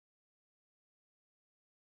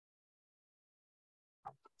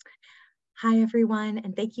Hi, everyone,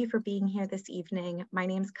 and thank you for being here this evening. My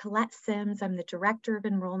name is Colette Sims. I'm the Director of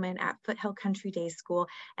Enrollment at Foothill Country Day School,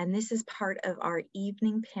 and this is part of our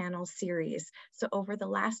evening panel series. So over the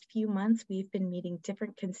last few months, we've been meeting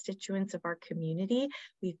different constituents of our community.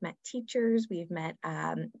 We've met teachers, we've met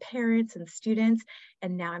parents and students,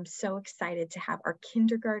 and now I'm so excited to have our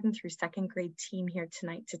kindergarten through second grade team here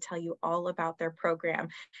tonight to tell you all about their program.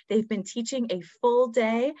 They've been teaching a full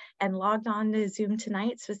day and logged on to Zoom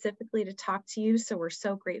tonight specifically to talk to you. So we're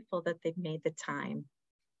so grateful that they've made the time.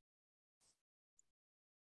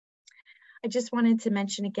 I just wanted to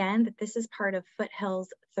mention again that this is part of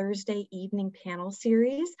Foothill's Thursday evening panel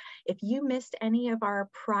series. If you missed any of our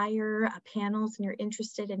prior panels and you're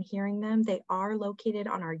interested in hearing them, they are located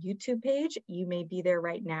on our YouTube page. You may be there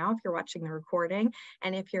right now if you're watching the recording.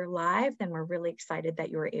 And if you're live, then we're really excited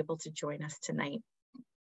that you were able to join us tonight.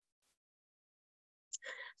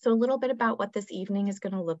 So a little bit about what this evening is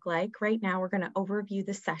going to look like. Right now, we're going to overview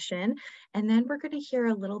the session, and then we're going to hear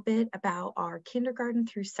a little bit about our kindergarten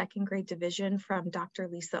through second grade division from Dr.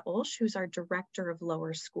 Lisa Olsch, who's our Director of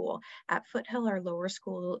Lower School. At Foothill, our lower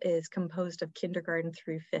school is composed of kindergarten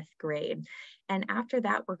through fifth grade. And after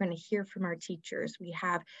that, we're going to hear from our teachers. We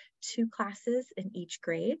have 2 classes in each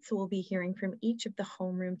grade, so we'll be hearing from each of the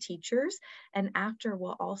homeroom teachers. And after,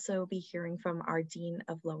 we'll also be hearing from our Dean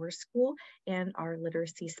of Lower School and our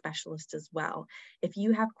literacy specialist as well. If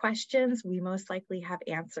you have questions, we most likely have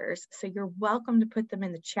answers. So you're welcome to put them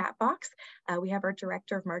in the chat box. We have our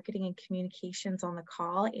Director of Marketing and Communications on the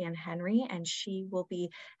call, Ann Henry, and she will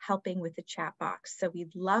be helping with the chat box. So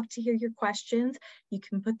we'd love to hear your questions. You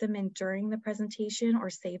can put them in during the presentation or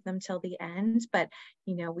save them till the end, but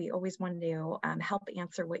you know, we always want to help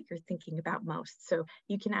answer what you're thinking about most. So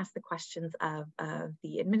you can ask the questions of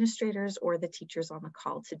the administrators or the teachers on the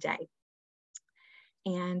call today.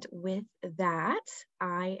 And with that,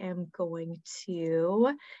 I am going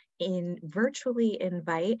to virtually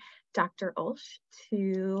invite Dr. Olsch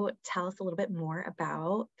to tell us a little bit more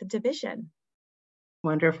about the division.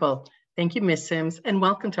 Wonderful. Thank you, Ms. Sims, and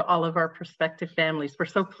welcome to all of our prospective families. We're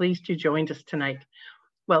so pleased you joined us tonight.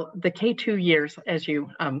 Well, the K-2 years, as you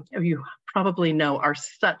probably know, are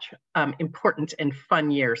such important and fun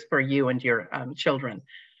years for you and your children.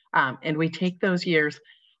 And we take those years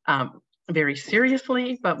very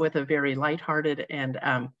seriously, but with a very lighthearted and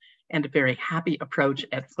a very happy approach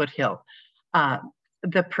at Foothill.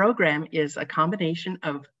 The program is a combination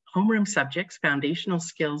of homeroom subjects, foundational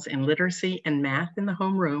skills in literacy and math in the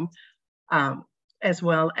homeroom, as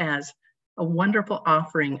well as a wonderful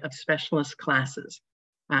offering of specialist classes,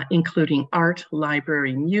 including art,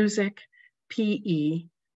 library, music, PE,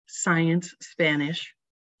 science, Spanish,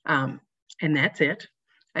 and that's it.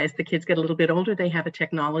 As the kids get a little bit older, they have a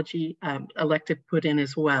technology elective put in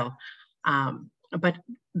as well. But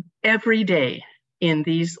every day in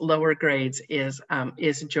these lower grades is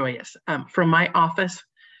joyous. From my office,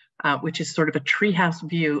 which is sort of a treehouse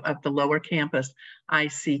view of the lower campus, I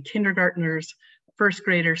see kindergartners, first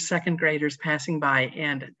graders, second graders passing by,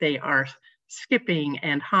 and they are skipping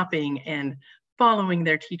and hopping and following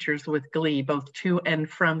their teachers with glee, both to and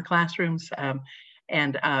from classrooms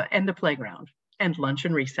and the playground, and lunch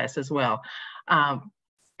and recess as well.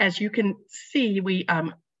 As you can see,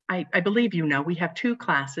 I believe you know, we have 2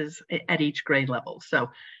 classes at each grade level. So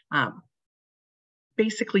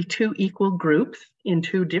basically 2 equal groups in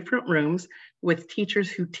 2 different rooms with teachers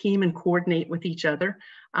who team and coordinate with each other,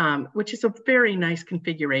 which is a very nice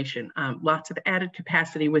configuration. Lots of added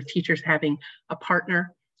capacity with teachers having a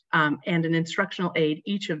partner and an instructional aide,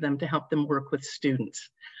 each of them to help them work with students.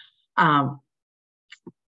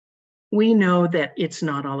 We know that it's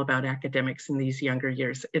not all about academics in these younger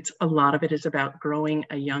years. A lot of it is about growing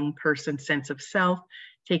a young person's sense of self,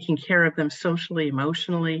 taking care of them socially,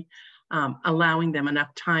 emotionally, allowing them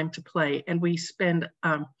enough time to play. And we spend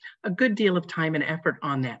a good deal of time and effort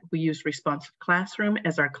on that. We use Responsive Classroom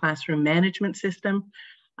as our classroom management system.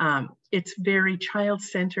 It's very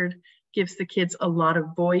child-centered, gives the kids a lot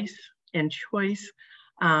of voice and choice,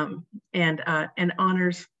 and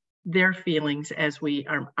honors their feelings as we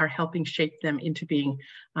are helping shape them into being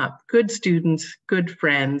good students, good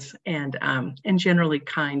friends, and generally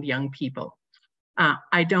kind young people.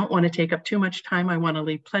 I don't want to take up too much time. I want to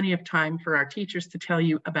leave plenty of time for our teachers to tell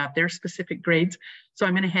you about their specific grades. So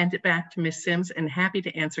I'm going to hand it back to Ms. Sims, and happy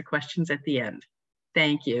to answer questions at the end.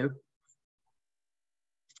 Thank you.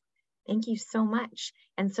 Thank you so much.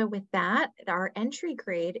 And so with that, our entry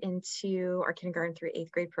grade into our kindergarten through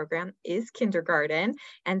 8th grade program is kindergarten.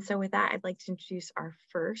 And so with that, I'd like to introduce our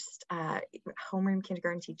first homeroom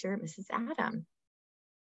kindergarten teacher, Mrs. Adam.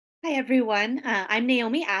 Hi Hi, everyone. I'm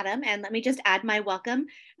Naomi Adam, and let me just add my welcome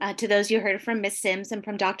to those you heard from Ms. Sims and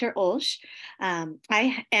from Dr. Olsch.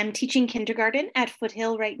 I am teaching kindergarten at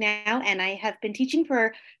Foothill right now, and I have been teaching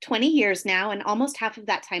for 20 years now, and almost half of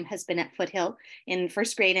that time has been at Foothill in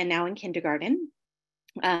first grade and now in kindergarten.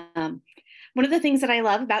 One of the things that I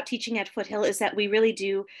love about teaching at Foothill is that we really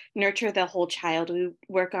do nurture the whole child. We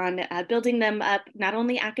work on building them up, not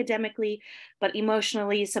only academically, but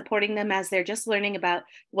emotionally, supporting them as they're just learning about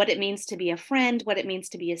what it means to be a friend, what it means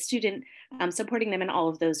to be a student, supporting them in all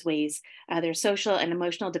of those ways. Their social and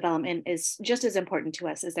emotional development is just as important to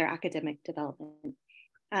us as their academic development.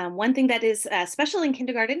 One thing that is special in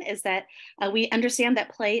kindergarten is that we understand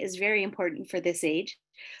that play is very important for this age.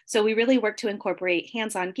 So we really work to incorporate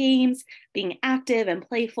hands-on games, being active and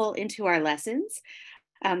playful into our lessons.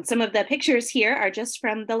 Some of the pictures here are just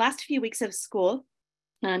from the last few weeks of school.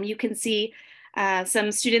 You can see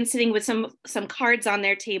some students sitting with some cards on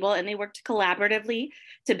their table, and they worked collaboratively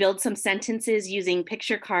to build some sentences using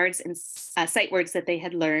picture cards and sight words that they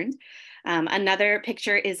had learned. Another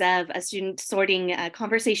picture is of a student sorting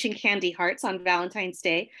conversation candy hearts on Valentine's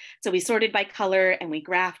Day. So we sorted by color and we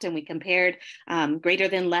graphed and we compared greater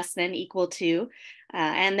than, less than, equal to.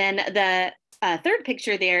 And then the third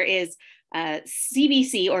picture there is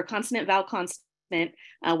CVC, or consonant vowel consonant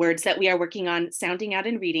words that we are working on sounding out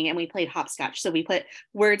and reading, and we played hopscotch. So we put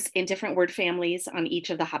words in different word families on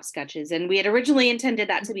each of the hopscotches. And we had originally intended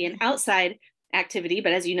that to be an outside activity,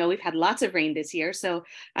 but as you know, we've had lots of rain this year. So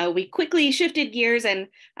we quickly shifted gears and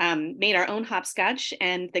made our own hopscotch,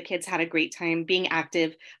 and the kids had a great time being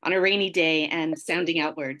active on a rainy day and sounding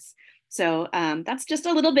out words. So that's just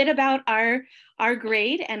a little bit about our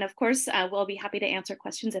grade. And of course, we'll be happy to answer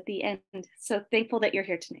questions at the end. So thankful that you're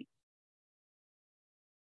here tonight.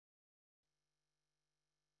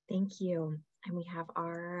 Thank you. And we have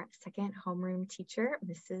our second homeroom teacher,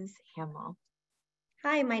 Mrs. Hamill.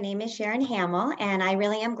 Hi, my name is Sharon Hamill, and I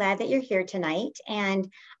really am glad that you're here tonight.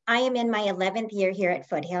 And I am in my 11th year here at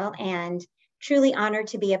Foothill and truly honored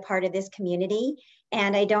to be a part of this community.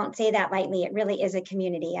 And I don't say that lightly, it really is a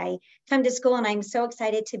community. I come to school and I'm so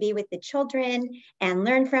excited to be with the children and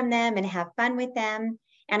learn from them and have fun with them.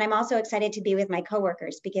 And I'm also excited to be with my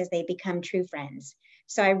coworkers because they become true friends.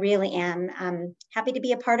 So I really am happy to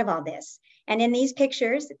be a part of all this. And in these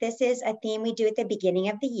pictures, this is a theme we do at the beginning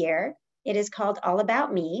of the year. It is called All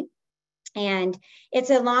About Me. And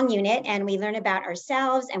it's a long unit, and we learn about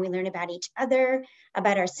ourselves and we learn about each other,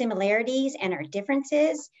 about our similarities and our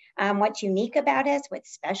differences, what's unique about us,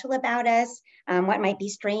 what's special about us, what might be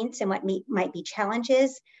strengths and what might be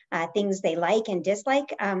challenges, things they like and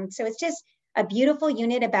dislike. So it's just a beautiful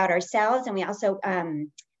unit about ourselves, and we also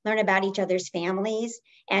learn about each other's families.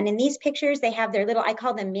 And in these pictures, they have their little, I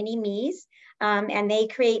call them mini me's, and they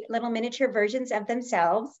create little miniature versions of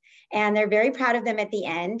themselves. And they're very proud of them at the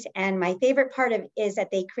end. And my favorite part of is that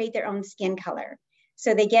they create their own skin color.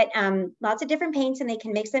 So they get lots of different paints and they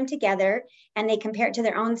can mix them together and they compare it to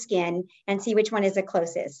their own skin and see which one is the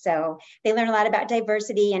closest. So they learn a lot about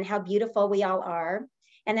diversity and how beautiful we all are.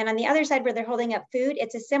 And then on the other side where they're holding up food,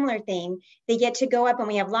 it's a similar thing. They get to go up and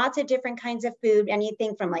we have lots of different kinds of food,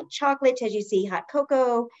 anything from like chocolate to, as you see, hot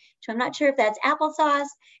cocoa, to I'm not sure if that's applesauce.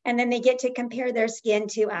 And then they get to compare their skin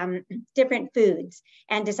to different foods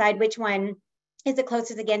and decide which one is the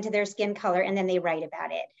closest again to their skin color, and then they write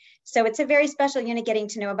about it. So it's a very special unit getting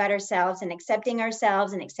to know about ourselves and accepting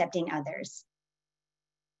others.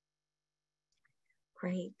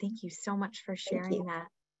 Great, thank you so much for sharing that.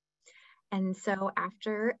 And so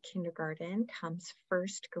after kindergarten comes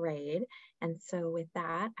first grade. And so with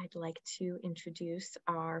that, I'd like to introduce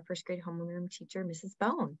our first grade homeroom teacher, Mrs.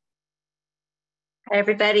 Bone. Hi,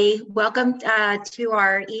 everybody. Welcome to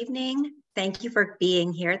our evening. Thank you for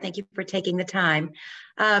being here. Thank you for taking the time.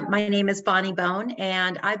 My name is Bonnie Bone,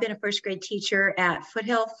 and I've been a first grade teacher at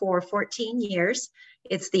Foothill for 14 years.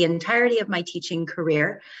 It's the entirety of my teaching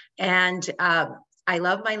career. And I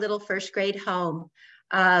love my little first grade home.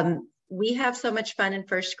 We have so much fun in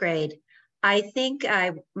first grade. I think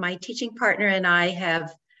my teaching partner and I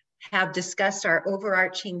have discussed our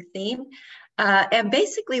overarching theme. And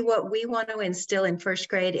basically what we want to instill in first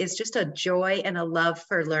grade is just a joy and a love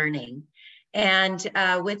for learning. And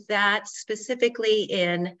with that, specifically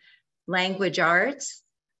in language arts,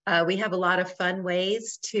 we have a lot of fun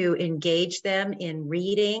ways to engage them in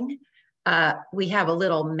reading. We have a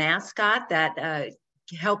little mascot that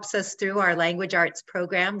helps us through our language arts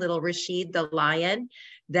program, little Rashid the lion,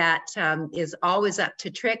 that is always up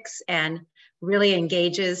to tricks and really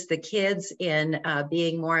engages the kids in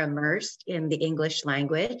being more immersed in the English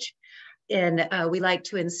language. we like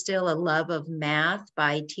to instill a love of math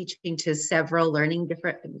by teaching to several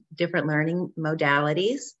different learning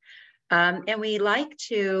modalities. And we like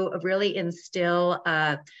to really instill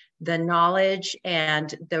the knowledge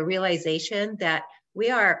and the realization that we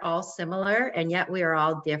are all similar and yet we are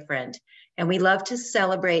all different. And we love to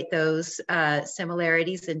celebrate those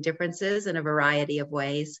similarities and differences in a variety of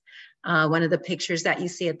ways. One of the pictures that you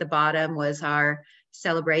see at the bottom was our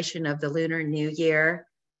celebration of the Lunar New Year.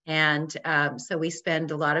 And so we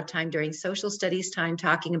spend a lot of time during social studies time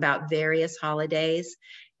talking about various holidays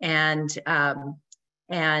and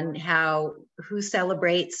who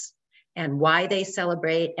celebrates and why they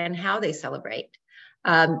celebrate and how they celebrate.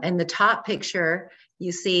 And the top picture,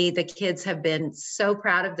 you see the kids have been so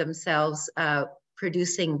proud of themselves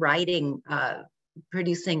producing writing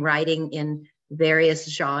in various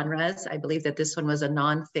genres. I believe that this one was a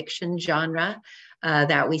nonfiction genre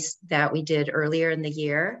that we did earlier in the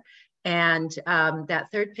year. And that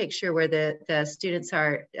third picture where the students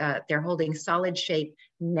are, they're holding solid shape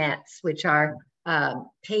nets, which are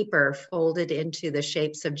paper folded into the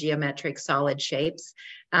shapes of geometric solid shapes.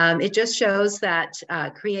 It just shows that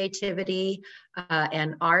creativity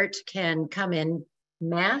and art can come in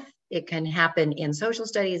math. It can happen in social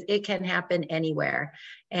studies. It can happen anywhere.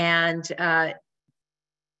 And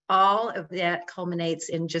all of that culminates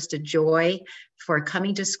in just a joy for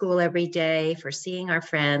coming to school every day, for seeing our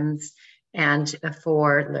friends, and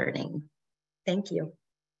for learning. Thank you.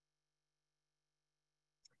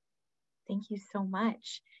 Thank you so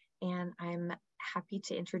much. And I'm happy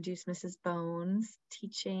to introduce Mrs. Bones,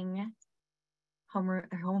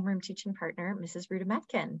 homeroom teaching partner, Mrs. Ruta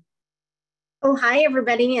Metkin. Oh, hi,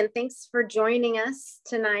 everybody, and thanks for joining us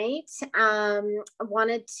tonight. I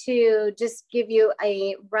wanted to just give you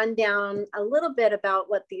a rundown a little bit about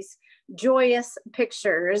what these joyous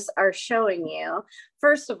pictures are showing you.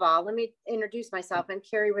 First of all, let me introduce myself. I'm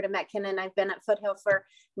Carrie Ruta Metkin, and I've been at Foothill for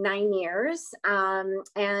 9 years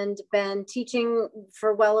and been teaching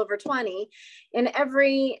for well over 20 in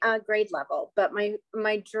every grade level. But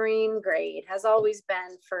my dream grade has always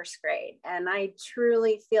been first grade, and I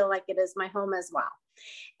truly feel like it is my home as well.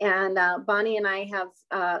 And Bonnie and I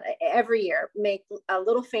have every year make a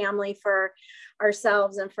little family for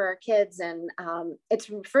ourselves and for our kids. And it's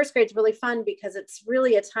first grade's really fun because it's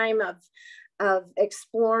really a time of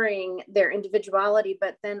exploring their individuality,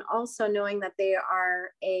 but then also knowing that they are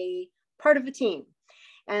a part of a team.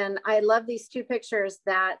 And I love these two pictures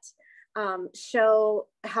that show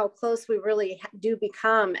how close we really do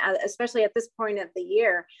become, especially at this point of the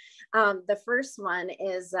year. The first one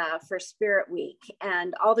is for Spirit Week,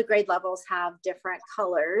 and all the grade levels have different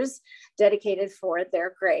colors dedicated for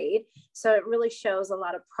their grade. So it really shows a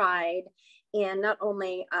lot of pride in not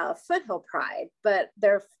only Foothill pride, but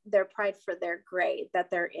their pride for their grade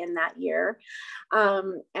that they're in that year.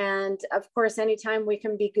 And of course, anytime we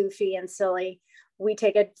can be goofy and silly, we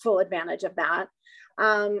take a full advantage of that.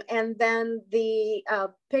 And then the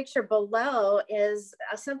picture below is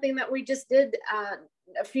something that we just did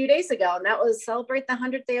a few days ago, and that was celebrate the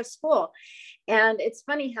 100th day of school. And it's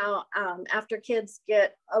funny how after kids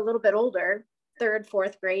get a little bit older, 3rd,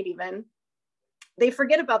 4th grade even, they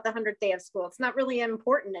forget about the 100th day of school. It's not really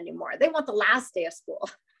important anymore. They want the last day of school.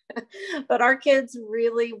 But our kids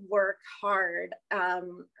really work hard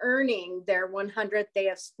earning their 100th day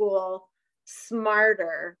of school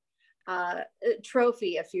smarter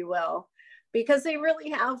trophy, if you will, because they really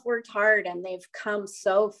have worked hard and they've come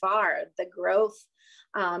so far. The growth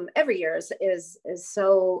every year is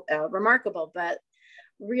so remarkable, but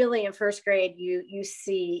really in first grade, you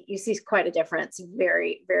see quite a difference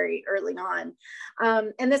very, very early on.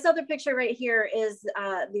 And this other picture right here is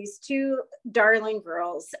these two darling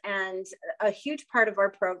girls, and a huge part of our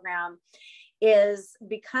program is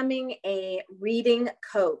becoming a reading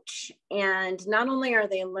coach. And not only are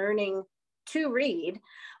they learning to read,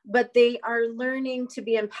 but they are learning to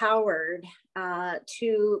be empowered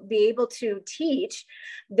to be able to teach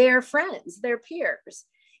their friends, their peers,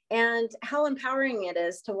 and how empowering it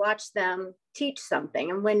is to watch them teach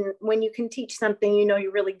something. And when you can teach something, you know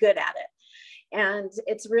you're really good at it. And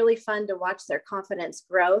it's really fun to watch their confidence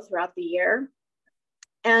grow throughout the year.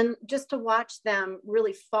 And just to watch them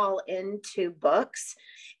really fall into books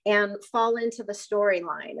and fall into the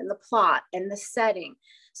storyline and the plot and the setting.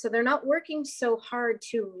 So they're not working so hard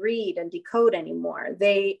to read and decode anymore.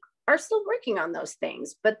 They are still working on those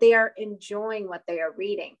things, but they are enjoying what they are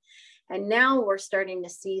reading. And now we're starting to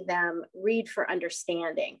see them read for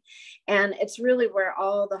understanding. And it's really where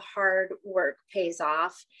all the hard work pays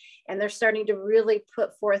off. And they're starting to really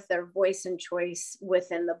put forth their voice and choice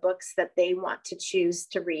within the books that they want to choose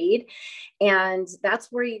to read. And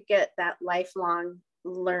that's where you get that lifelong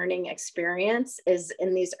learning experience, is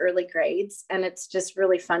in these early grades. And it's just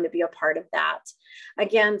really fun to be a part of that.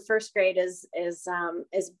 Again, first grade is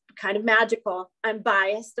kind of magical. I'm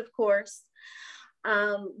biased, of course.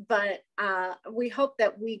 But we hope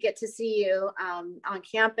that we get to see you on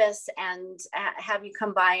campus and have you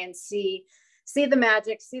come by and see the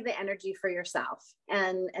magic, see the energy for yourself.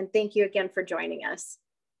 And thank you again for joining us.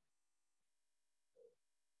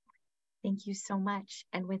 Thank you so much.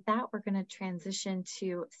 And with that, we're going to transition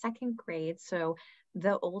to second grade. So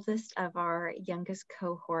the oldest of our youngest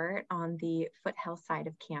cohort on the Foothill side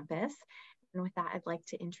of campus. And with that, I'd like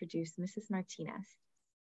to introduce Mrs. Martinez.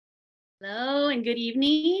 Hello and good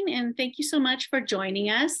evening, and thank you so much for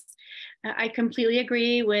joining us. I completely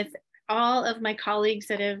agree with all of my colleagues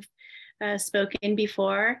that have spoken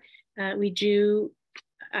before.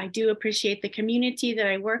 I do appreciate the community that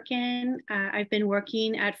I work in. I've been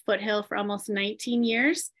working at Foothill for almost 19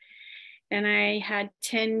 years, and I had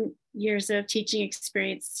 10 years of teaching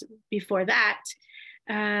experience before that.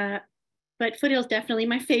 But Foothill is definitely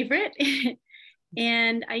my favorite.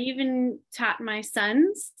 And I even taught my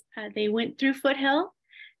sons. They went through Foothill,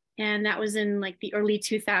 and that was in like the early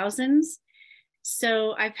 2000s.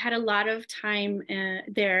 So I've had a lot of time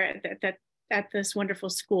there at this wonderful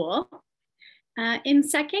school. In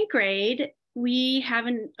second grade, we have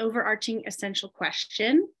an overarching essential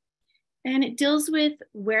question, and it deals with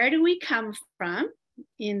where do we come from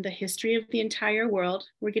in the history of the entire world.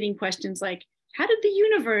 We're getting questions like, how did the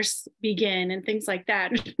universe begin, and things like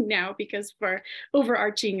that now, because for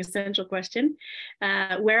overarching essential question,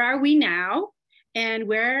 where are we now, and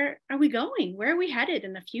where are we going? Where are we headed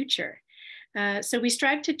in the future? So we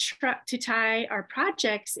strive to tie our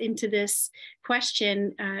projects into this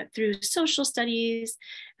question through social studies,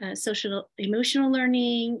 social emotional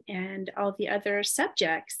learning, and all the other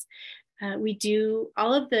subjects. We do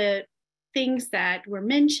all of the things that were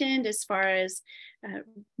mentioned as far as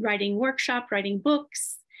writing workshop, writing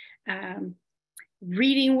books,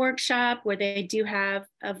 reading workshop, where they do have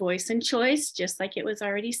a voice and choice, just like it was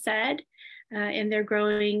already said. And they're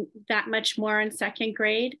growing that much more in second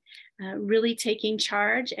grade, really taking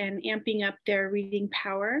charge and amping up their reading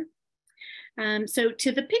power. So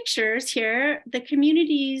to the pictures here, the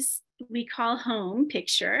communities we call home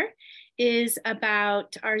picture is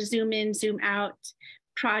about our Zoom in, Zoom out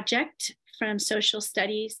project from social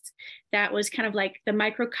studies. That was kind of like the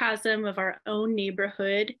microcosm of our own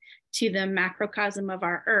neighborhood to the macrocosm of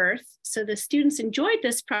our earth. So the students enjoyed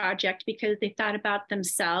this project because they thought about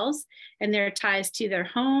themselves and their ties to their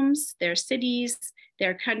homes, their cities,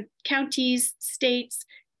 their counties, states,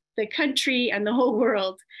 the country, and the whole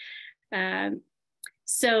world.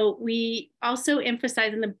 So we also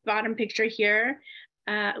emphasize in the bottom picture here,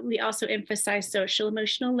 we also emphasize social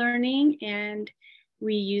emotional learning, and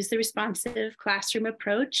we use the responsive classroom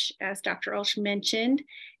approach, as Dr. Ulsh mentioned,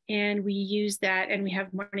 and we use that, and we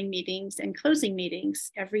have morning meetings and closing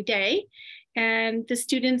meetings every day. And the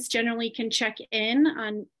students generally can check in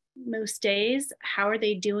on most days. How are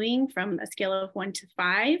they doing from a scale of 1 to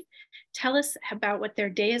 5? Tell us about what their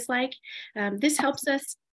day is like. This helps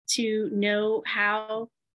us to know how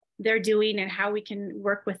they're doing and how we can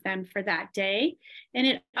work with them for that day. And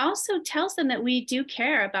it also tells them that we do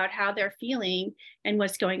care about how they're feeling and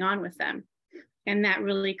what's going on with them. And that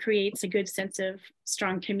really creates a good sense of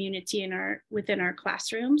strong community within our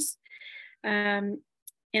classrooms. And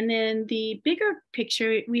then the bigger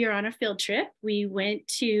picture, we are on a field trip. We went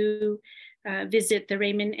to visit the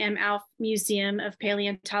Raymond M. Alf Museum of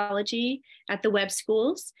Paleontology at the Webb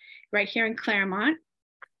Schools right here in Claremont.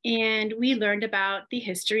 And we learned about the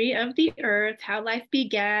history of the Earth, how life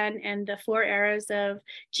began, and the 4 eras of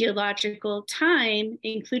geological time,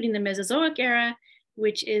 including the Mesozoic era,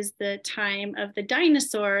 which is the time of the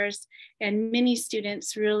dinosaurs. And many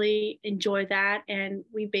students really enjoy that. And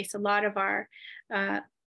we base a lot of our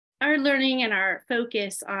learning and our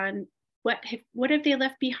focus on what have they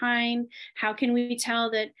left behind? How can we tell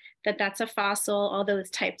that that's a fossil? All those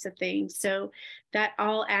types of things. So that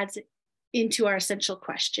all adds into our essential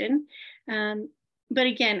question. But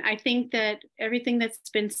again, I think that everything that's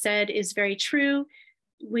been said is very true.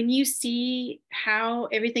 When you see how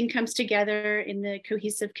everything comes together in the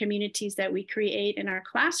cohesive communities that we create in our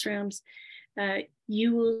classrooms,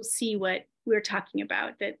 you will see what we're talking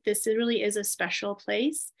about, that this really is a special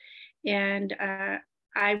place. And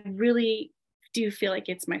I really do feel like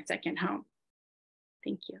it's my second home.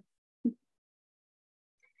 Thank you.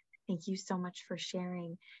 Thank you so much for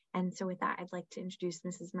sharing. And so with that, I'd like to introduce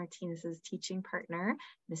Mrs. Martinez's teaching partner,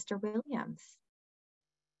 Mr. Williams.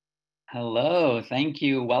 Hello, thank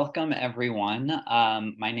you. Welcome, everyone.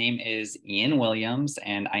 My name is Ian Williams,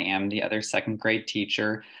 and I am the other second grade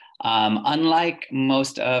teacher. Unlike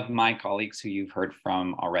most of my colleagues who you've heard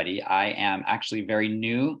from already, I am actually very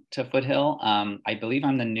new to Foothill. I believe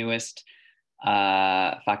I'm the newest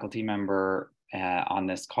faculty member on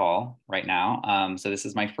this call right now. So this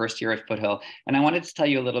is my first year at Foothill, and I wanted to tell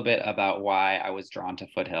you a little bit about why I was drawn to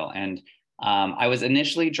Foothill. And I was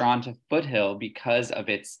initially drawn to Foothill because of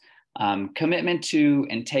its commitment to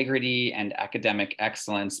integrity and academic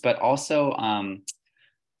excellence, but also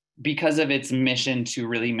because of its mission to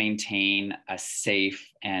really maintain a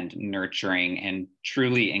safe and nurturing and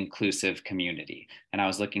truly inclusive community. And I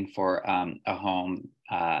was looking for a home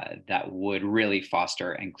that would really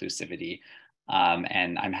foster inclusivity.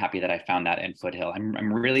 And I'm happy that I found that in Foothill.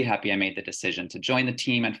 I'm really happy I made the decision to join the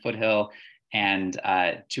team at Foothill and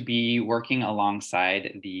to be working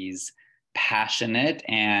alongside these passionate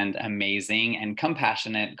and amazing and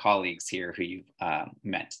compassionate colleagues here who you've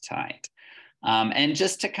met tonight. And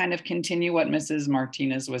just to kind of continue what Mrs.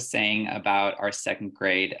 Martinez was saying about our second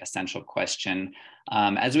grade essential question,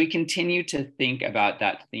 as we continue to think about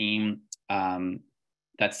that theme,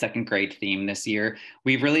 that second grade theme this year,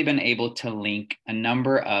 we've really been able to link a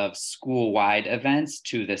number of school-wide events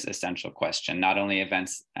to this essential question, not only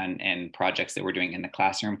events and projects that we're doing in the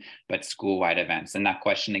classroom, but school-wide events. And that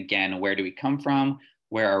question again, where do we come from?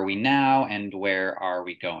 Where are we now? And where are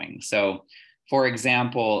we going? So for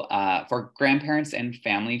example, for Grandparents and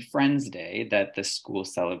Family Friends Day that the school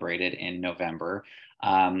celebrated in November,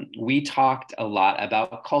 we talked a lot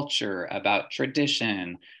about culture, about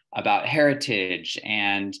tradition, about heritage,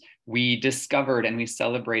 and we discovered and we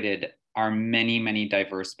celebrated our many, many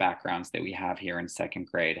diverse backgrounds that we have here in second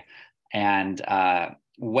grade. And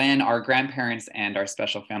when our grandparents and our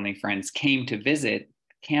special family friends came to visit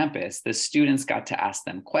campus, the students got to ask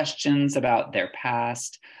them questions about their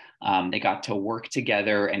past. They got to work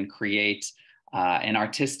together and create an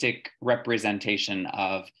artistic representation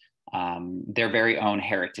of their very own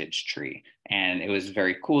heritage tree. And it was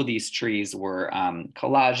very cool. These trees were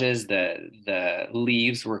collages. The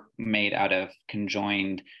leaves were made out of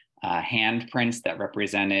conjoined handprints that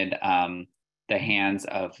represented the hands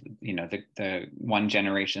of, you know, the one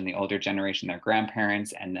generation, the older generation, their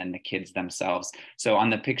grandparents, and then the kids themselves. So on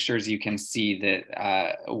the pictures, you can see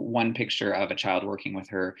that one picture of a child working with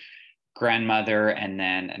her grandmother, and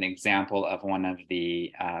then an example of one of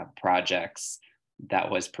the projects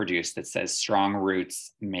that was produced that says strong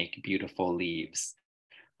roots make beautiful leaves.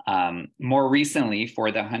 More recently,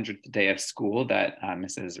 for the 100th day of school that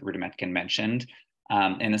Mrs. Rudimetkin mentioned,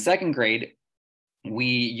 in the second grade, we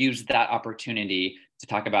used that opportunity to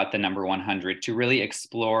talk about the number 100 to really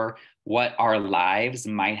explore what our lives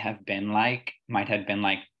might have been like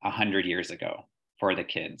 100 years ago for the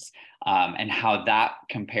kids, and how that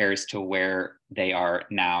compares to where they are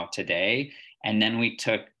now today. And then we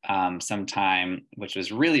took some time, which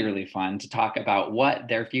was really, really fun, to talk about what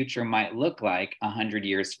their future might look like 100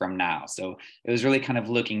 years from now. So it was really kind of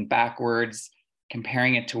looking backwards,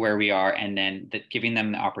 comparing it to where we are, and then giving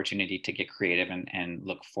them the opportunity to get creative and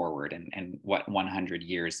look forward and what 100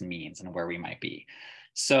 years means and where we might be.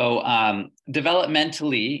 So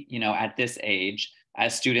developmentally, you know, at this age,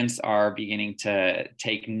 as students are beginning to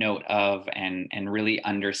take note of and really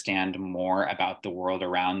understand more about the world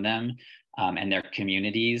around them and their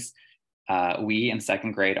communities, we in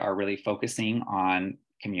second grade are really focusing on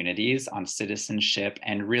communities, on citizenship,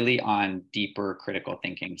 and really on deeper critical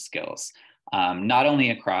thinking skills, not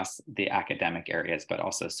only across the academic areas, but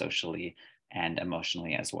also socially and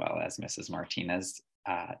emotionally as well, as Mrs. Martinez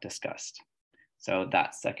discussed. So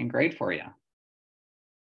that's second grade for you.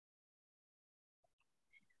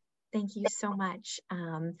 Thank you so much.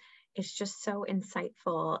 It's just so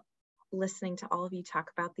insightful listening to all of you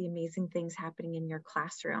talk about the amazing things happening in your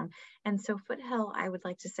classroom. And so Foothill, I would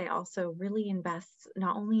like to say, also really invests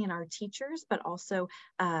not only in our teachers, but also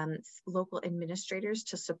local administrators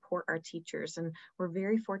to support our teachers. And we're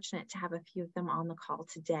very fortunate to have a few of them on the call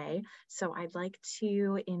today. So I'd like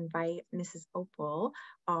to invite Mrs. Opal,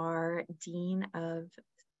 our Dean of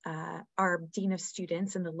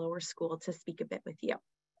Students in the lower school, to speak a bit with you.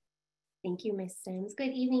 Thank you, Ms. Sims.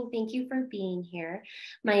 Good evening. Thank you for being here.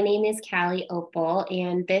 My name is Callie Opal,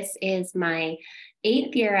 and this is my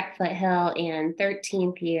 8th year at Foothill and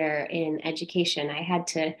 13th year in education. I had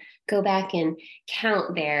to go back and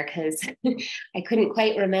count there because I couldn't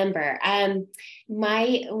quite remember.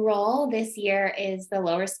 My role this year is the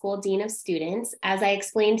lower school dean of students. As I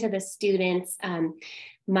explained to the students,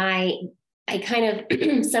 I kind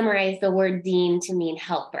of summarize the word dean to mean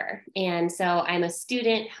helper. And so I'm a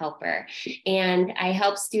student helper, and I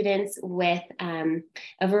help students with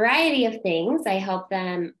a variety of things. I help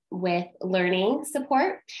them with learning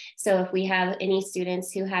support. So if we have any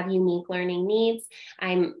students who have unique learning needs,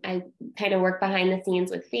 I kind of work behind the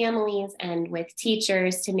scenes with families and with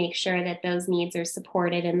teachers to make sure that those needs are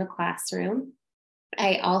supported in the classroom.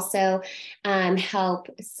 I also help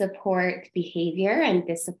support behavior and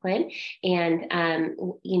discipline. And,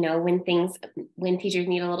 when teachers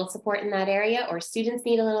need a little support in that area, or students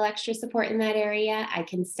need a little extra support in that area, I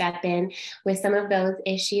can step in with some of those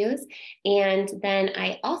issues. And then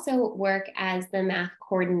I also work as the math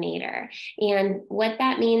coordinator. And what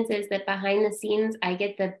that means is that behind the scenes, I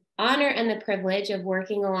get the honor and the privilege of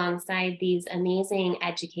working alongside these amazing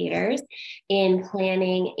educators in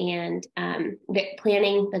planning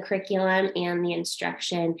the curriculum and the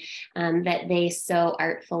instruction that they so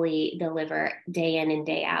artfully deliver day in and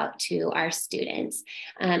day out to our students.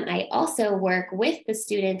 I also work with the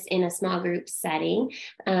students in a small group setting,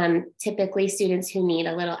 typically students who need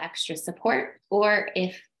a little extra support, or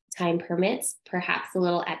if time permits, perhaps a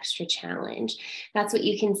little extra challenge. That's what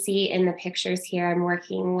you can see in the pictures here. I'm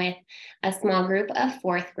working with a small group of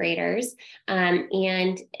fourth graders.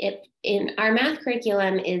 In our math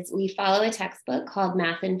curriculum we follow a textbook called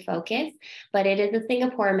Math in Focus, but it is a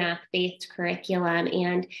Singapore math-based curriculum.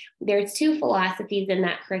 And there's two philosophies in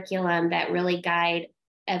that curriculum that really guide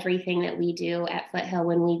everything that we do at Foothill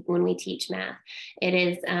when we teach math. It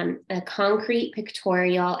is a concrete,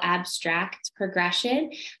 pictorial, abstract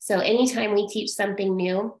progression. So anytime we teach something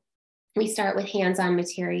new, we start with hands-on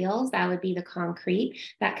materials. That would be the concrete.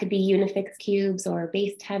 That could be Unifix cubes or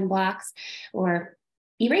base 10 blocks or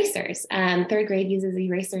erasers. Third grade uses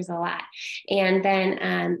erasers a lot. And then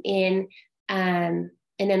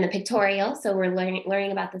and then the pictorial, so we're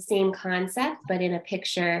learning about the same concept, but in a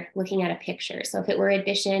picture, looking at a picture. So if it were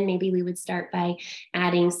addition, maybe we would start by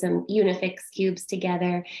adding some Unifix cubes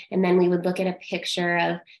together, and then we would look at a picture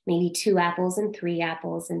of maybe 2 apples and 3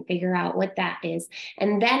 apples and figure out what that is.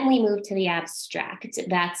 And then we move to the abstract.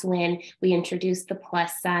 That's when we introduce the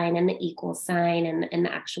plus sign and the equal sign and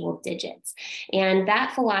the actual digits. And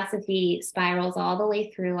that philosophy spirals all the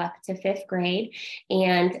way through up to 5th grade.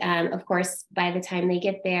 And of course, by the time they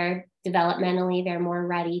get there, developmentally, they're more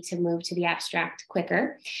ready to move to the abstract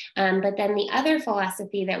quicker. But then the other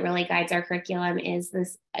philosophy that really guides our curriculum is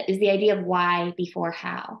the idea of why before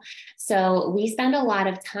how. So we spend a lot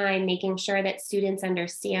of time making sure that students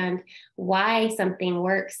understand why something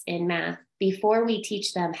works in math before we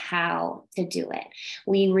teach them how to do it.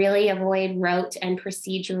 We really avoid rote and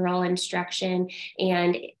procedural instruction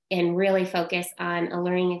and really focus on a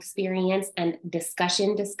learning experience and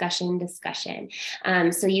discussion.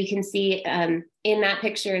 So you can see in that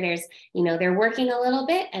picture, there's, they're working a little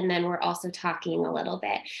bit, and then we're also talking a little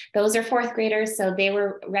bit. Those are 4th graders, so they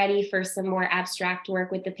were ready for some more abstract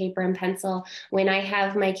work with the paper and pencil. When I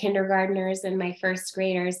have my kindergartners and my 1st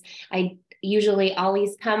graders, I usually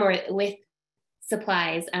always come with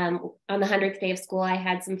supplies. On the 100th day of school, I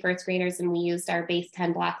had some 1st graders, and we used our base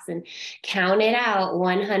 10 blocks and counted out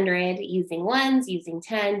 100 using ones, using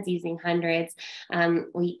 10s, using hundreds. I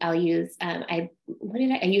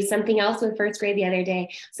used something else with 1st grade the other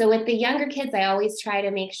day. So with the younger kids, I always try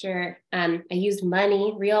to make sure I used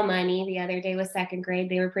money, real money. The other day with 2nd grade,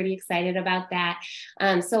 they were pretty excited about that.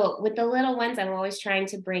 So with the little ones, I'm always trying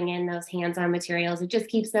to bring in those hands-on materials. It just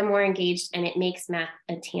keeps them more engaged, and it makes math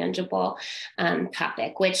a tangible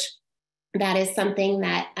topic, which that is something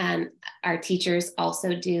that our teachers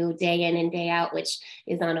also do day in and day out, which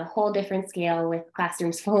is on a whole different scale with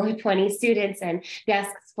classrooms full of 20 students and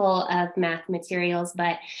desks full of math materials.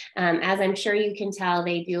 But as I'm sure you can tell,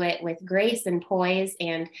 they do it with grace and poise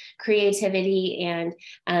and creativity. And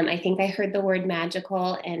I think I heard the word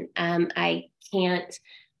magical, and I can't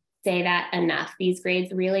say that enough. These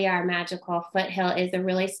grades really are magical. Foothill is a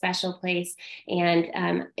really special place,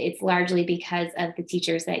 and it's largely because of the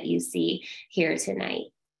teachers that you see here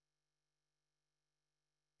tonight.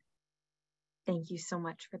 Thank you so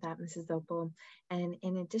much for that, Mrs. Opal. And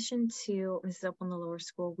in addition to Mrs. Opal in the lower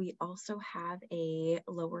school, we also have a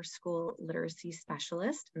lower school literacy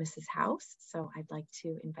specialist, Mrs. House. So I'd like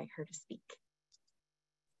to invite her to speak.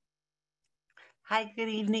 Hi, good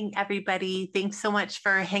evening, everybody. Thanks so much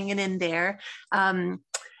for hanging in there. I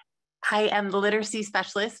am the literacy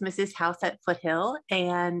specialist, Mrs. House at Foothill,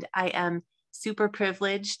 and I am super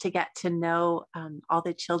privileged to get to know all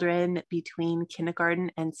the children between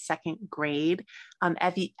kindergarten and second grade.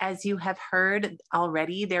 As you have heard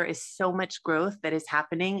already, there is so much growth that is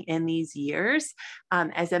happening in these years.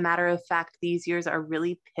 As a matter of fact, these years are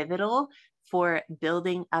really pivotal for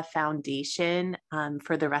building a foundation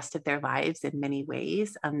for the rest of their lives in many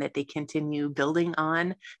ways that they continue building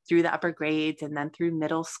on through the upper grades and then through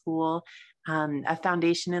middle school, a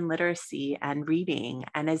foundation in literacy and reading.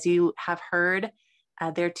 And as you have heard,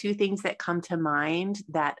 there are two things that come to mind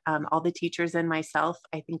that all the teachers and myself,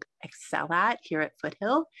 I think, excel at here at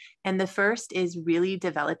Foothill. And the first is really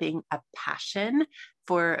developing a passion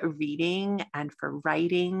for reading and for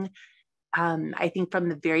writing. I think from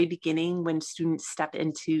the very beginning, when students step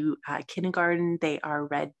into kindergarten, they are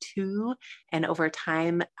read to, and over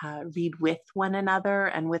time, read with one another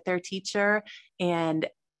and with their teacher. And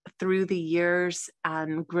through the years,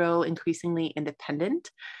 grow increasingly independent.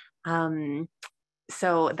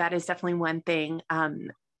 So that is definitely one thing,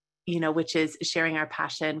 which is sharing our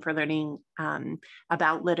passion for learning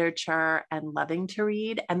about literature and loving to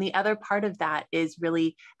read. And the other part of that is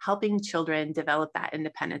really helping children develop that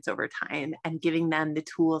independence over time and giving them the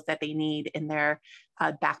tools that they need in their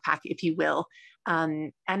backpack, if you will.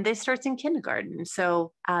 And this starts in kindergarten.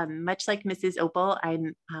 So much like Mrs. Opal,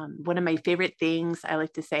 I'm one of my favorite things, I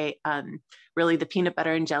like to say, really the peanut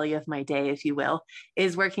butter and jelly of my day, if you will,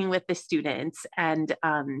 is working with the students. And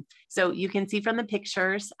so you can see from the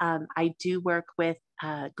pictures, I do work with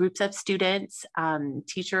groups of students,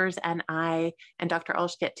 teachers, and I and Dr.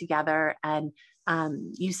 Ulsh get together and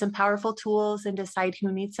use some powerful tools and decide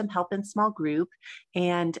who needs some help in small group.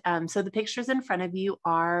 And so the pictures in front of you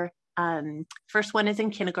are, first one is in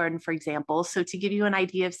kindergarten, for example. So to give you an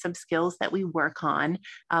idea of some skills that we work on,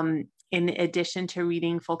 in addition to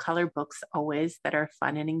reading full color books always that are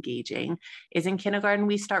fun and engaging, is in kindergarten,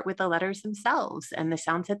 we start with the letters themselves and the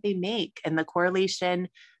sounds that they make and the correlation.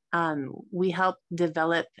 We help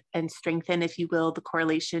develop and strengthen, if you will, the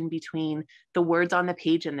correlation between the words on the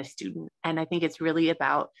page and the student. And I think it's really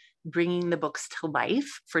about bringing the books to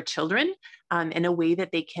life for children in a way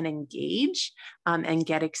that they can engage and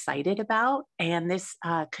get excited about. And this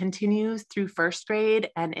continues through first grade.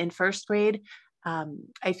 And in first grade,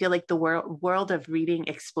 I feel like the world of reading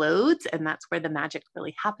explodes, and that's where the magic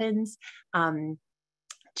really happens.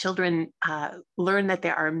 Children learn that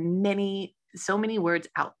there are so many words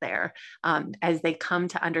out there as they come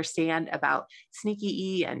to understand about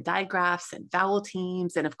sneaky E and digraphs and vowel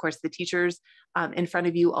teams. And of course, the teachers in front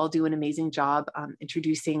of you all do an amazing job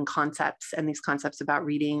introducing concepts and these concepts about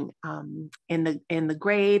reading in the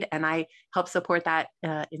grade. And I help support that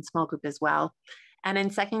in small group as well. And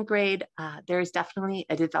in second grade, there's definitely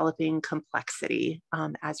a developing complexity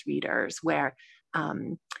as readers where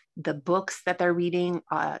the books that they're reading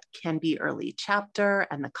can be early chapter,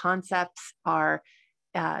 and the concepts are,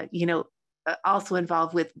 also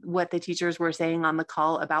involved with what the teachers were saying on the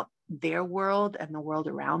call about their world and the world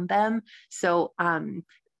around them. So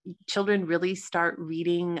children really start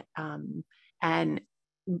reading and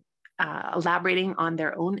elaborating on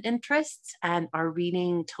their own interests and are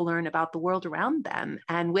reading to learn about the world around them.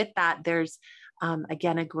 And with that, there's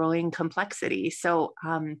again, a growing complexity. So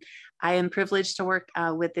I am privileged to work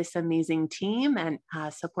with this amazing team and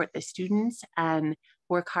support the students and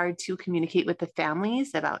work hard to communicate with the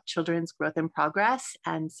families about children's growth and progress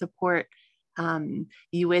and support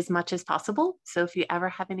you as much as possible. So if you ever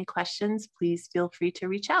have any questions, please feel free to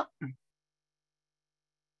reach out.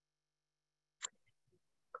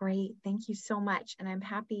 Great, thank you so much. And I'm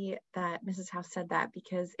happy that Mrs. House said that,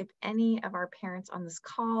 because if any of our parents on this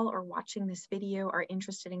call or watching this video are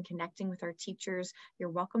interested in connecting with our teachers, you're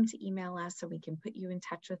welcome to email us so we can put you in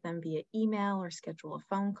touch with them via email or schedule a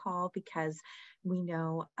phone call, because we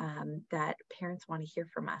know that parents want to hear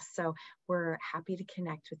from us. So we're happy to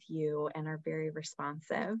connect with you and are very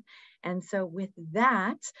responsive. And so with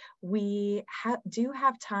that, we do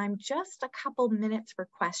have time, just a couple minutes for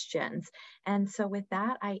questions. And so with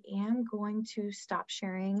that, I am going to stop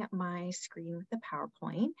sharing my screen with the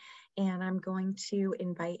PowerPoint, and I'm going to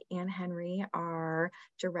invite Ann Henry, our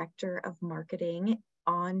Director of Marketing,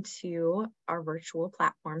 onto our virtual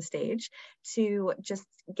platform stage to just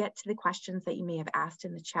get to the questions that you may have asked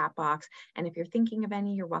in the chat box. And if you're thinking of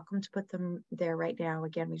any, you're welcome to put them there right now.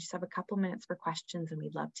 Again, we just have a couple minutes for questions and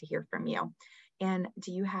we'd love to hear from you. And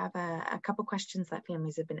do you have a couple questions that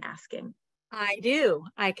families have been asking? I do.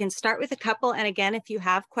 I can start with a couple. And again, if you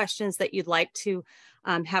have questions that you'd like to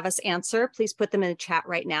have us answer, please put them in the chat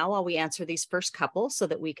right now while we answer these first couple so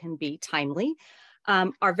that we can be timely.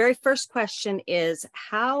 Our very first question is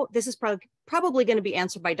this is probably going to be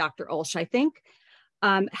answered by Dr. Ulsh, I think.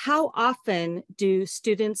 How often do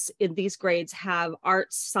students in these grades have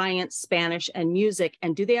arts, science, Spanish, and music?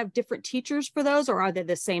 And do they have different teachers for those, or are they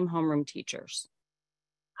the same homeroom teachers?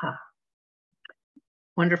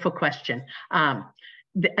 Wonderful question.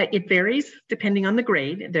 It varies depending on the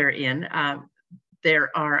grade they're in. There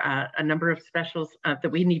are a number of specials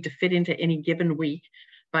that we need to fit into any given week.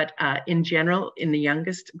 But in general, in the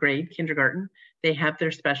youngest grade, kindergarten, they have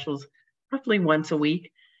their specials roughly once a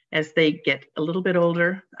week. As they get a little bit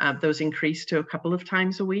older, those increase to a couple of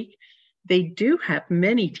times a week. They do have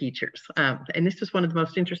many teachers. And this is one of the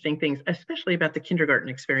most interesting things, especially about the kindergarten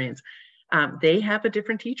experience. They have a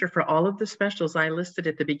different teacher for all of the specials I listed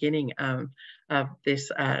at the beginning of this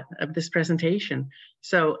presentation.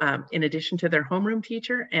 So in addition to their homeroom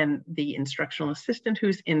teacher and the instructional assistant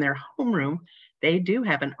who's in their homeroom, they do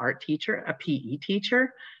have an art teacher, a PE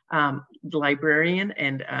teacher, librarian,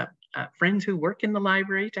 and friends who work in the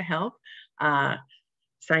library to help,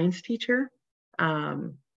 science teacher, a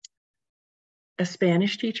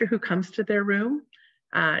Spanish teacher who comes to their room.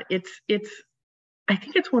 I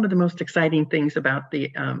think it's one of the most exciting things about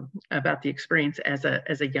the experience as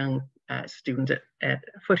a young student at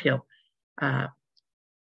Foothill.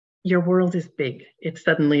 Your world is big. It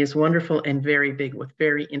suddenly is wonderful and very big with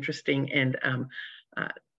very interesting and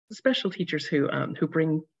special teachers who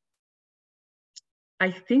bring.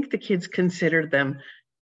 I think the kids consider them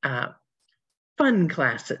fun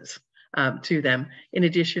classes to them, in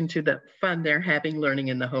addition to the fun they're having learning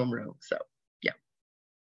in the homeroom. So, yeah.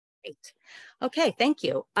 Great. Okay, thank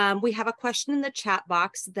you. We have a question in the chat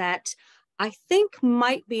box that I think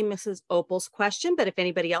might be Mrs. Opal's question, but if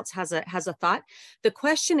anybody else has a thought. The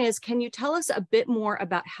question is, can you tell us a bit more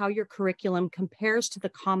about how your curriculum compares to the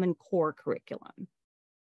Common Core curriculum?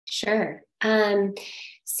 Sure.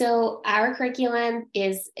 So our curriculum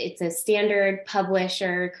it's a standard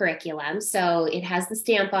publisher curriculum. So it has the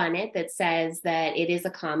stamp on it that says that it is a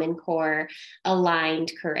Common Core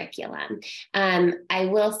aligned curriculum. I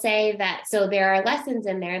will say that, so there are lessons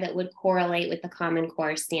in there that would correlate with the Common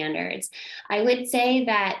Core standards. I would say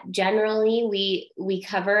that generally we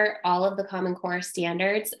cover all of the Common Core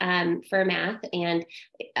standards for math, and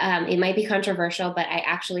it might be controversial, but I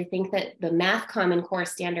actually think that the math Common Core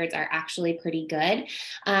standards are actually pretty good.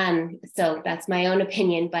 So that's my own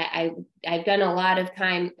opinion, but I've spent a lot of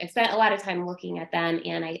time looking at them,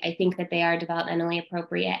 and I think that they are developmentally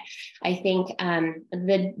appropriate. I think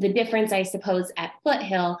the difference, I suppose, at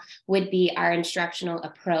Foothill would be our instructional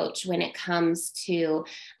approach when it comes to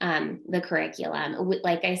the curriculum.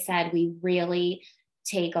 Like I said, we really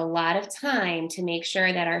take a lot of time to make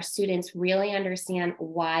sure that our students really understand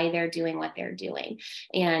why they're doing what they're doing.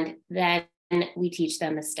 And then we teach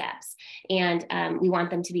them the steps, and we want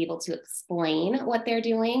them to be able to explain what they're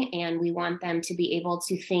doing, and we want them to be able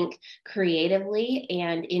to think creatively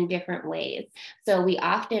and in different ways. So we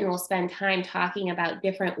often will spend time talking about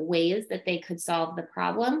different ways that they could solve the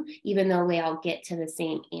problem, even though they all get to the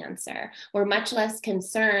same answer. We're much less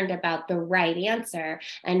concerned about the right answer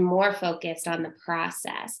and more focused on the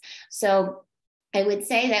process. So I would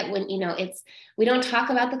say that when, we don't talk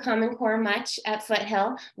about the Common Core much at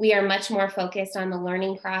Foothill. We are much more focused on the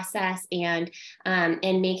learning process and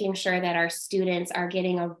making sure that our students are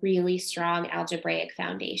getting a really strong algebraic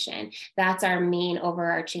foundation. That's our main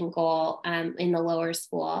overarching goal in the lower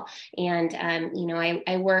school. And,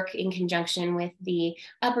 I work in conjunction with the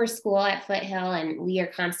upper school at Foothill, and we are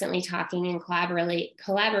constantly talking and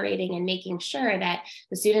collaborating and making sure that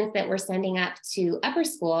the students that we're sending up to upper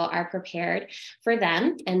school are prepared for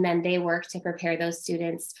them, and then they work to prepare those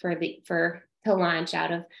students to launch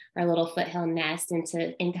out of our little Foothill nest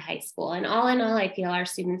into high school. And all in all, I feel our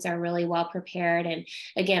students are really well prepared. And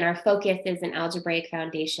again, our focus is an algebraic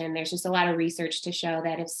foundation. There's just a lot of research to show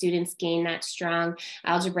that if students gain that strong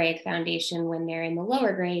algebraic foundation when they're in the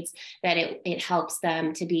lower grades, that it helps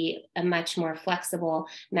them to be a much more flexible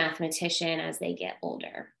mathematician as they get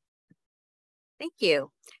older. Thank you.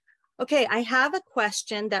 Okay, I have a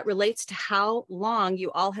question that relates to how long you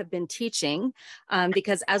all have been teaching,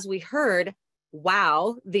 because as we heard,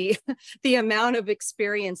 wow, the amount of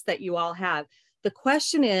experience that you all have. The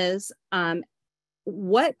question is,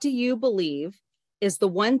 what do you believe is the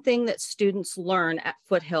one thing that students learn at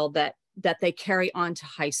Foothill that they carry on to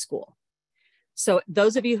high school? So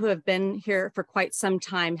those of you who have been here for quite some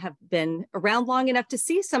time have been around long enough to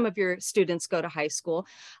see some of your students go to high school.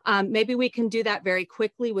 Maybe we can do that very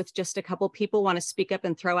quickly with just a couple people want to speak up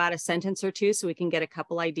and throw out a sentence or two so we can get a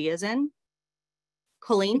couple ideas in.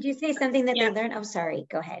 Colleen? Did you say something that they learned? Oh, sorry,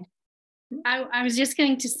 go ahead. I was just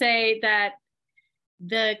going to say that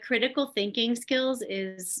the critical thinking skills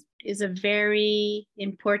is is a very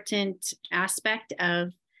important aspect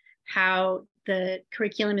of how the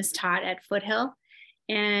curriculum is taught at Foothill.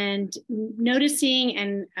 And noticing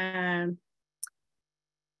and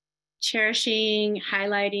cherishing,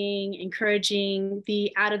 highlighting, encouraging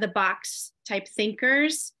the out-of-the-box type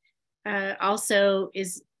thinkers also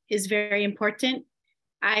is very important.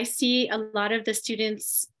 I see a lot of the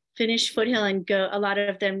students finish Foothill and a lot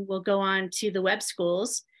of them will go on to the web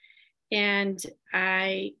schools. And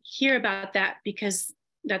I hear about that because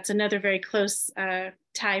that's another very close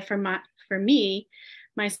tie for me.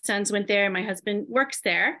 My sons went there, my husband works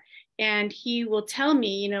there, and he will tell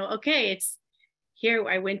me, okay, it's here,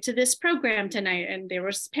 I went to this program tonight and there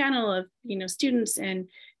was a panel of, students and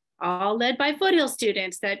all led by Foothill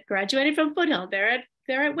students that graduated from Foothill. They're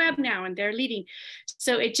at Webb now and they're leading.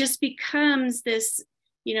 So it just becomes this,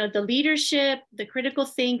 the leadership, the critical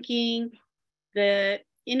thinking, the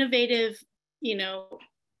innovative,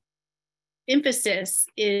 emphasis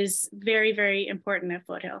is very, very important at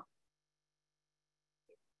Foothill.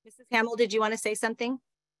 Mrs. Hamill, did you want to say something?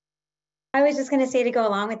 I was just going to say, to go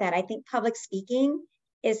along with that, I think public speaking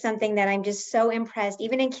is something that I'm just so impressed.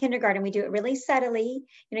 Even in kindergarten, we do it really subtly,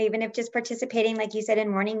 even if just participating, like you said, in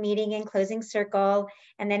morning meeting and closing circle,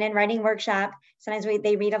 and then in writing workshop, sometimes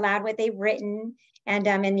they read aloud what they've written. And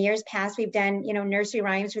in years past, we've done, nursery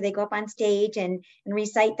rhymes where they go up on stage and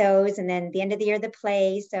recite those. And then at the end of the year, the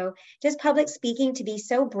play. So just public speaking, to be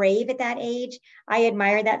so brave at that age, I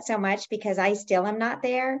admire that so much because I still am not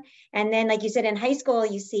there. And then, like you said, in high school,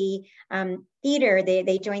 you see theater,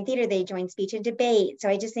 they join theater, they join speech and debate. So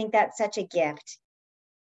I just think that's such a gift.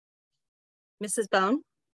 Mrs. Bone?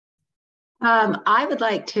 I would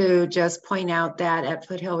like to just point out that at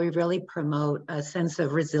Foothill, we really promote a sense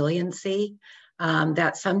of resiliency.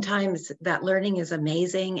 That sometimes that learning is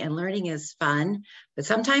amazing and learning is fun, but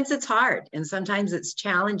sometimes it's hard and sometimes it's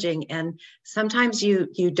challenging, and sometimes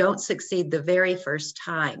you don't succeed the very first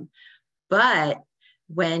time. But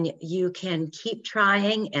when you can keep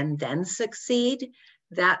trying and then succeed,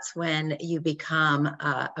 that's when you become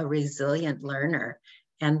a resilient learner.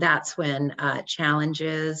 And that's when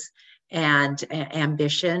challenges and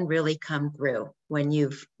ambition really come through, when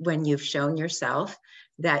you've shown yourself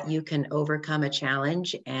that you can overcome a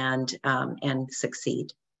challenge and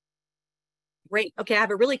succeed. Great. Okay, I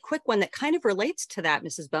have a really quick one that kind of relates to that,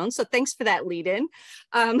 Mrs. Bone. So thanks for that lead in.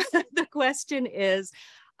 The question is,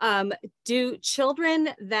 do children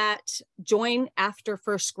that join after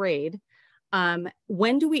first grade,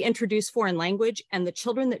 when do we introduce foreign language? And the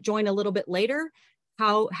children that join a little bit later,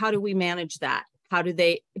 how do we manage that? How do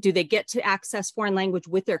they get to access foreign language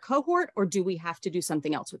with their cohort, or do we have to do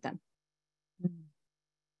something else with them?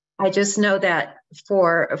 I just know that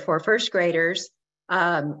for first graders,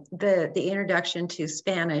 the introduction to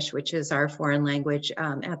Spanish, which is our foreign language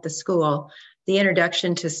at the school, the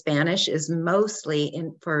introduction to Spanish is mostly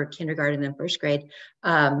for kindergarten and first grade,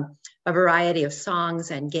 a variety of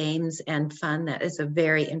songs and games and fun that is a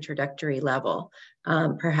very introductory level.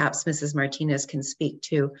 Perhaps Mrs. Martinez can speak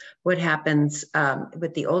to what happens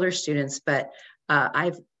with the older students, but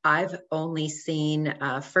I've only seen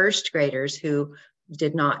first graders who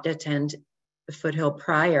did not attend Foothill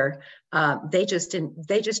prior. They just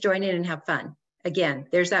join in and have fun. Again,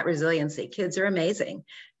 there's that resiliency. Kids are amazing.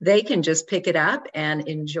 They can just pick it up and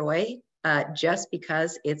enjoy just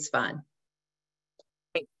because it's fun.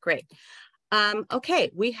 Great. Okay,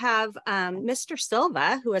 we have Mr.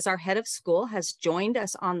 Silva, who is our head of school, has joined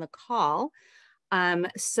us on the call.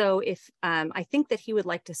 So if I think that he would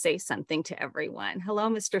like to say something to everyone. Hello,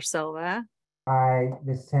 Mr. Silva. Hi,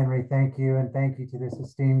 Mrs. Henry, thank you. And thank you to this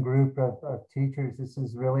esteemed group of teachers. This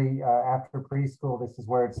is really after preschool, this is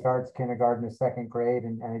where it starts, kindergarten to second grade.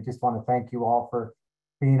 And I just want to thank you all for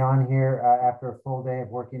being on here after a full day of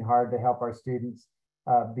working hard to help our students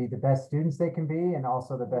be the best students they can be and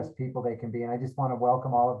also the best people they can be. And I just want to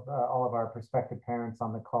welcome all of our prospective parents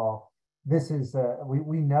on the call. This is,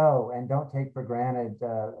 we know and don't take for granted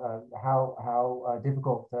how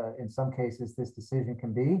difficult in some cases this decision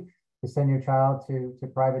can be to send your child to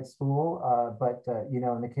private school. But in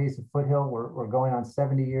the case of Foothill, we're going on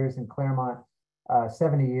 70 years, in Claremont,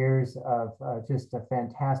 70 years of just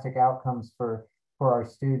fantastic outcomes for our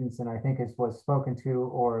students. And I think as was spoken to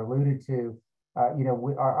or alluded to,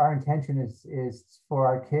 our intention is for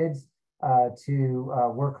our kids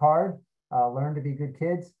to work hard, learn to be good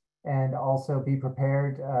kids, and also be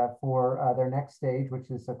prepared for their next stage, which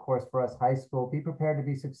is, of course, for us, high school. Be prepared to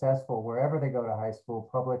be successful wherever they go to high school,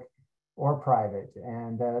 public or private.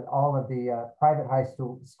 And all of the private high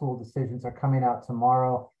school decisions are coming out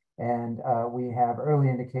tomorrow. And we have early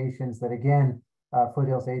indications that, again,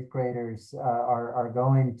 Foothills 8th graders are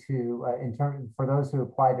going to, for those who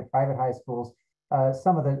apply to private high schools,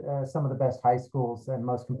 some of the best high schools and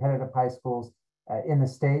most competitive high schools in the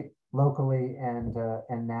state, locally, and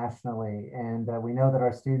nationally. And we know that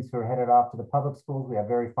our students who are headed off to the public schools, we have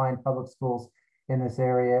very fine public schools in this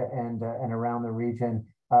area and around the region.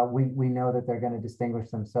 We know that they're going to distinguish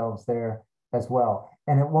themselves there as well.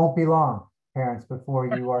 And it won't be long, parents, before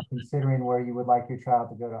you are considering where you would like your child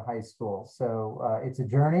to go to high school. So it's a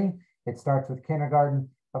journey. It starts with kindergarten,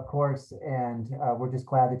 of course, and we're just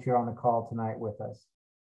glad that you're on the call tonight with us.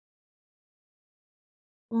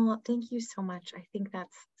 Well, thank you so much. I think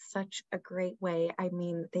that's such a great way. I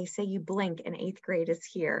mean, they say you blink and 8th grade is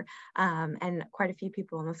here, and quite a few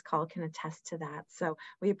people on this call can attest to that. So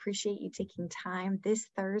we appreciate you taking time this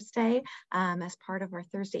Thursday as part of our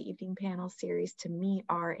Thursday evening panel series to meet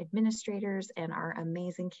our administrators and our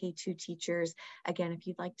amazing K-2 teachers. Again, if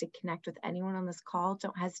you'd like to connect with anyone on this call,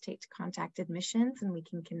 don't hesitate to contact admissions and we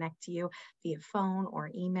can connect you via phone or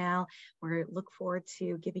email. We look forward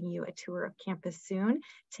to giving you a tour of campus soon.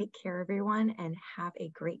 Take care, everyone, and have a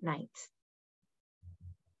great night.